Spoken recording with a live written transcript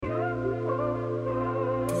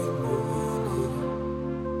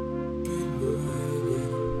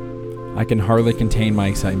I can hardly contain my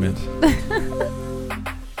excitement.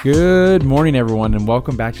 Good morning, everyone, and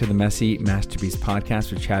welcome back to the Messy Masterpiece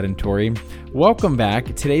Podcast with Chad and Tori. Welcome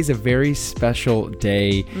back. Today's a very special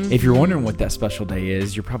day. If you're wondering what that special day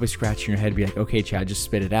is, you're probably scratching your head and be like, okay, Chad, just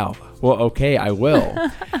spit it out. Well, okay, I will.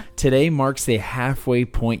 Today marks the halfway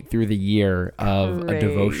point through the year of a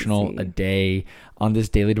devotional a day on this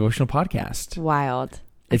daily devotional podcast. Wild.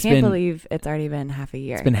 I can't believe it's already been half a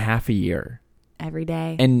year. It's been half a year. Every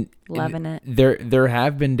day. And loving it. There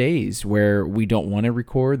have been days where we don't want to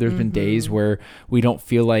record. There's been days where we don't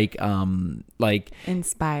feel like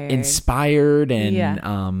inspired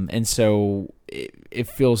and so it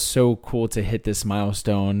feels so cool to hit this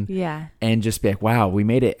milestone. Yeah. And just be like, wow, we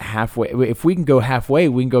made it halfway. If we can go halfway,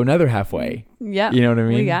 we can go another halfway. Yeah. You know what I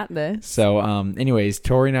mean? We got this. So anyways,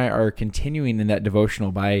 Tori and I are continuing in that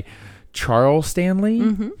devotional by Charles Stanley.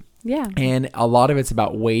 Mm-hmm. Yeah. And a lot of it's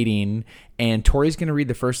about waiting. And Tori's going to read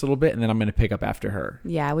the first little bit, and then I'm going to pick up after her.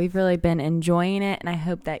 Yeah, we've really been enjoying it, and I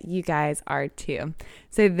hope that you guys are too.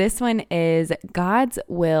 So this one is God's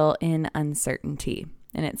will in uncertainty.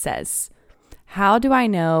 And it says, how do I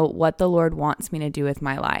know what the Lord wants me to do with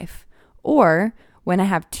my life? Or when I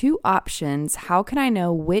have two options, how can I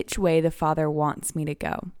know which way the Father wants me to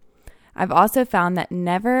go? I've also found that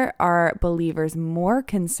never are believers more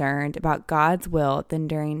concerned about God's will than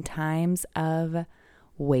during times of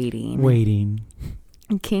waiting.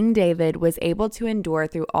 King David was able to endure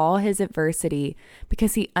through all his adversity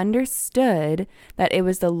because he understood that it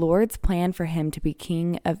was the Lord's plan for him to be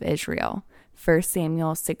king of Israel. 1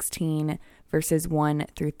 Samuel 16 verses 1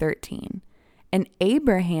 through 13. And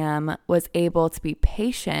Abraham was able to be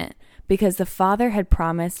patient because the Father had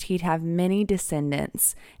promised he'd have many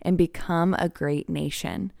descendants and become a great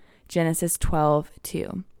nation. Genesis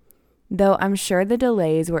 12:2. Though I'm sure the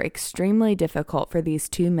delays were extremely difficult for these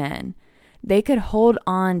two men, they could hold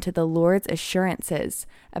on to the Lord's assurances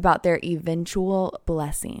about their eventual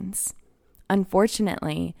blessings.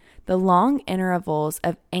 Unfortunately, the long intervals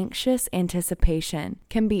of anxious anticipation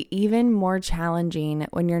can be even more challenging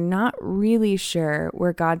when you're not really sure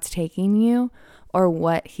where God's taking you or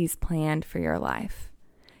what He's planned for your life.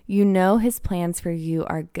 You know His plans for you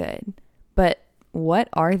are good, but what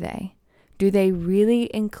are they? Do they really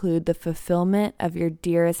include the fulfillment of your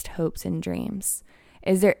dearest hopes and dreams?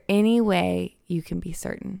 Is there any way you can be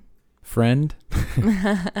certain? Friend,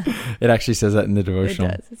 it actually says that in the devotional.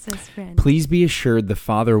 It does. It says friend. Please be assured the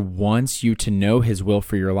Father wants you to know His will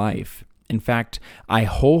for your life. In fact, I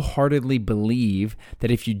wholeheartedly believe that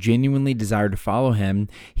if you genuinely desire to follow Him,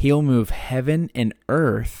 He'll move heaven and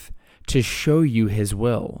earth to show you His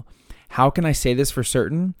will. How can I say this for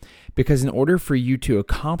certain? Because in order for you to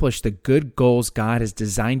accomplish the good goals God has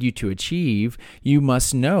designed you to achieve, you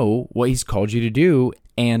must know what He's called you to do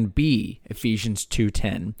and be. Ephesians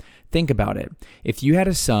 2:10. Think about it. If you had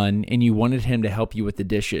a son and you wanted him to help you with the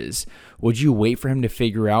dishes, would you wait for him to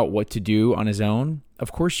figure out what to do on his own?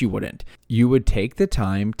 Of course you wouldn't. You would take the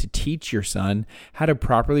time to teach your son how to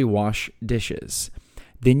properly wash dishes.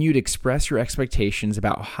 Then you'd express your expectations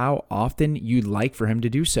about how often you'd like for him to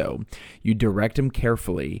do so. You'd direct him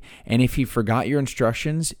carefully, and if he forgot your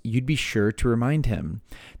instructions, you'd be sure to remind him.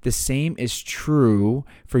 The same is true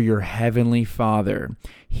for your heavenly Father.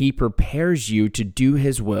 He prepares you to do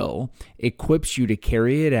His will, equips you to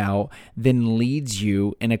carry it out, then leads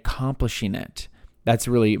you in accomplishing it. That's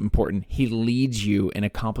really important. He leads you in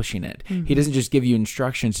accomplishing it. Mm-hmm. He doesn't just give you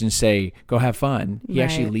instructions and say, go have fun. He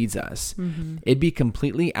actually leads us. Mm-hmm. It'd be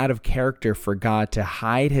completely out of character for God to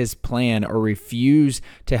hide His plan or refuse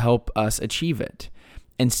to help us achieve it.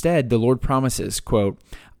 Instead, the Lord promises, quote,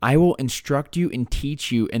 I will instruct you and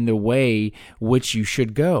teach you in the way which you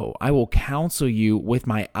should go. I will counsel you with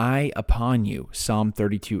my eye upon you. Psalm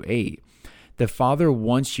 32:8. The Father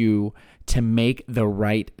wants you to make the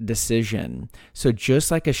right decision. So just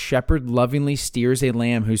like a shepherd lovingly steers a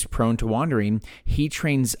lamb who's prone to wandering, He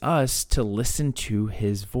trains us to listen to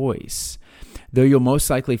His voice. Though you'll most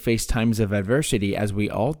likely face times of adversity, as we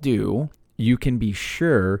all do, you can be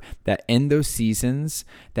sure that in those seasons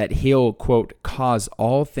that He'll, quote, cause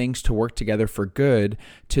all things to work together for good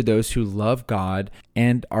to those who love God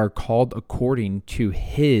and are called according to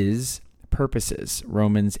His purposes.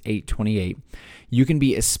 Romans 8:28. You can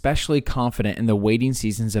be especially confident in the waiting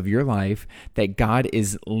seasons of your life that God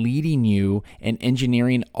is leading you and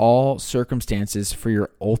engineering all circumstances for your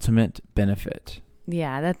ultimate benefit.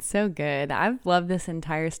 Yeah, that's so good. I've loved this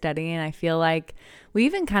entire study, and I feel like we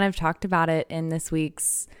even kind of talked about it in this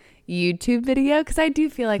week's YouTube video, because I do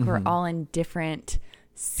feel like we're all in different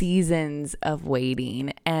seasons of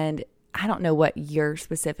waiting. And I don't know what you're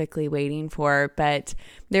specifically waiting for, but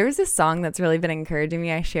there was this song that's really been encouraging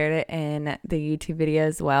me. I shared it in the YouTube video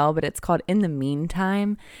as well, but it's called In the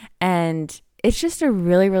Meantime. And it's just a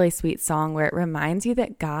really, really sweet song where it reminds you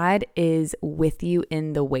that God is with you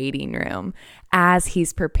in the waiting room as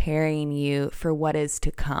he's preparing you for what is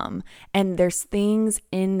to come. And there's things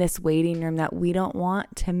in this waiting room that we don't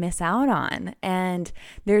want to miss out on. And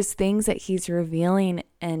there's things that he's revealing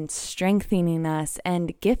and strengthening us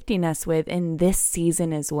and gifting us with in this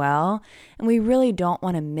season as well. And we really don't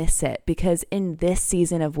want to miss it, because in this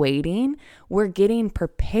season of waiting, we're getting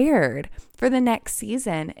prepared for the next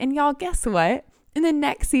season. And y'all, guess what? In the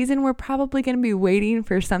next season, we're probably going to be waiting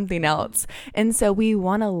for something else. And so we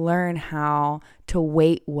want to learn how to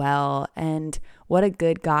wait well. And what a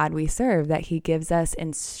good God we serve, that he gives us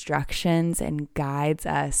instructions and guides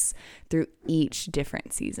us through each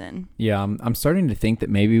different season. Yeah, I'm starting to think that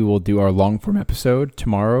maybe we'll do our long form episode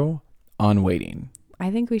tomorrow on waiting.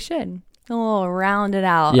 I think we should. A little round it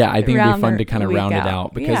out. Yeah, I think it'd be fun to kind of round it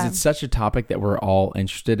out, because Yeah. it's such a topic that we're all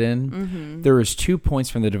interested in. Mm-hmm. There was 2 points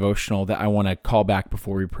from the devotional that I want to call back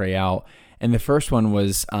before we pray out. And the first one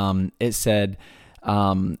was, it said,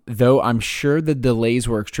 though I'm sure the delays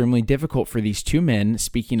were extremely difficult for these 2 men,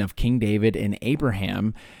 speaking of King David and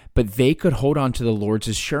Abraham, but they could hold on to the Lord's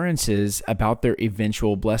assurances about their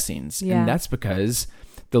eventual blessings. Yeah. And that's because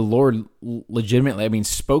the Lord legitimately,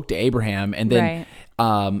 spoke to Abraham and then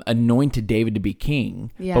anointed David to be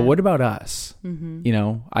king. Yeah. But what about us?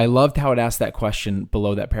 Mm-hmm. I loved how it asked that question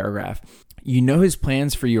below that paragraph. You know his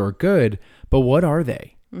plans for you are good, but what are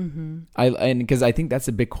they? Mm-hmm. Because I think that's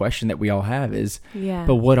a big question that we all have is,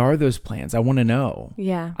 but what are those plans? I want to know.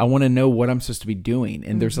 Yeah. I want to know what I'm supposed to be doing.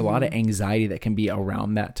 And there's a lot of anxiety that can be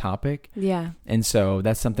around that topic. Yeah. And so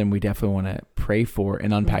that's something we definitely want to pray for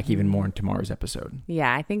and unpack even more in tomorrow's episode.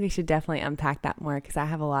 Yeah, I think we should definitely unpack that more, because I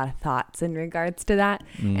have a lot of thoughts in regards to that.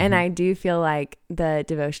 And I do feel like the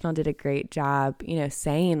devotional did a great job,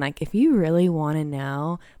 saying like, if you really want to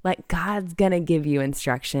know, like, God's going to give you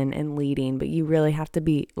instruction and leading, but you really have to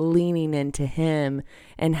be leaning into him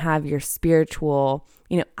and have your spiritual,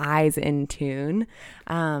 eyes in tune.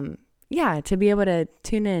 To be able to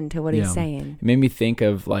tune in to what he's saying. It made me think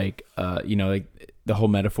of like the whole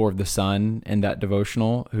metaphor of the son in that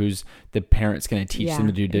devotional, who's the parent's going to teach them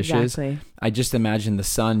to do dishes. Exactly. I just imagine the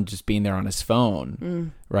son just being there on his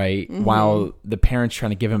phone, right? While the parent's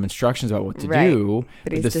trying to give him instructions about what to do.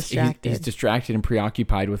 But he's distracted. He's distracted and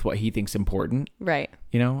preoccupied with what he thinks important. Right.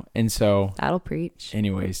 And so. That'll preach.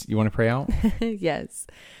 Anyways, you want to pray out? Yes.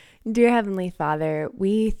 Dear Heavenly Father,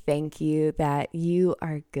 we thank you that you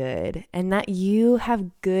are good and that you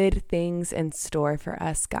have good things in store for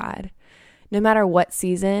us, God. No matter what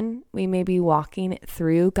season we may be walking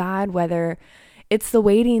through, God, whether it's the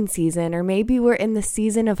waiting season or maybe we're in the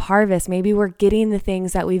season of harvest, maybe we're getting the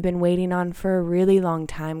things that we've been waiting on for a really long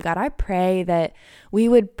time. God, I pray that we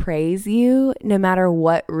would praise you no matter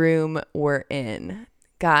what room we're in.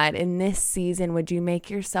 God, in this season, would you make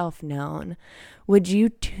yourself known? Would you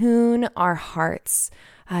tune our hearts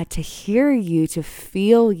to hear you, to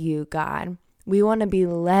feel you, God? We want to be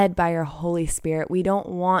led by your Holy Spirit. We don't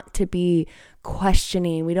want to be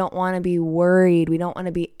questioning. We don't want to be worried. We don't want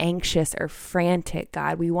to be anxious or frantic,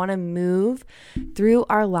 God. We want to move through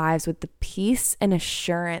our lives with the peace and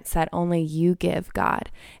assurance that only you give,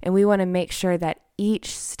 God. And we want to make sure that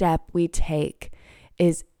each step we take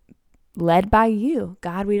is led by you,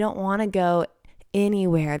 God. We don't want to go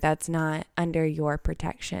anywhere that's not under your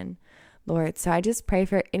protection, Lord. So I just pray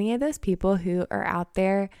for any of those people who are out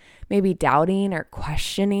there maybe doubting or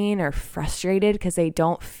questioning or frustrated because they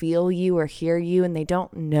don't feel you or hear you and they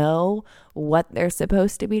don't know what they're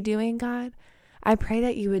supposed to be doing, God. I pray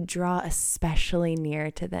that you would draw especially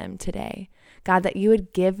near to them today, God, that you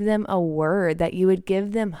would give them a word, that you would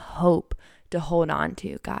give them hope to hold on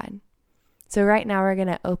to, God. So right now we're going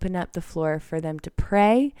to open up the floor for them to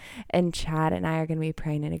pray, and Chad and I are going to be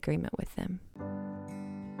praying in agreement with them.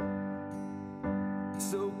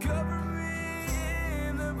 So cover me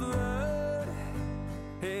in the blood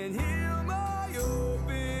and heal my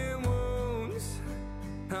open wounds.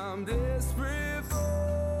 I'm desperate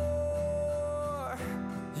for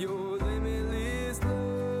your limitless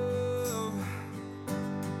love.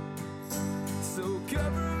 So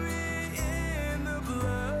cover me in the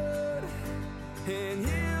blood and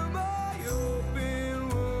heal my open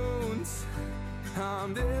wounds.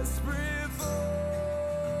 I'm desperate for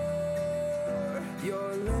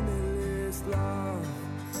your limitless love.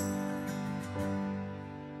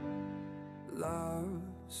 Love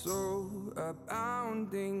so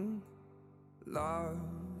abounding, love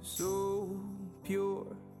so pure,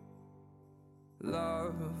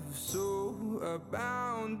 love so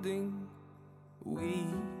abounding, we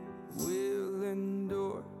will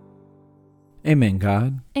endure. Amen,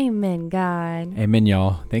 God. Amen, God. Amen,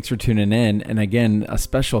 y'all. Thanks for tuning in. And again, a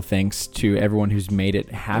special thanks to everyone who's made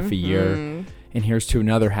it half a year. And here's to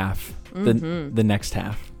another half, the next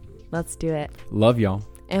half. Let's do it. Love y'all.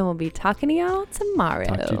 And we'll be talking to y'all tomorrow.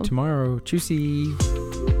 Talk to you tomorrow. Tschüssi.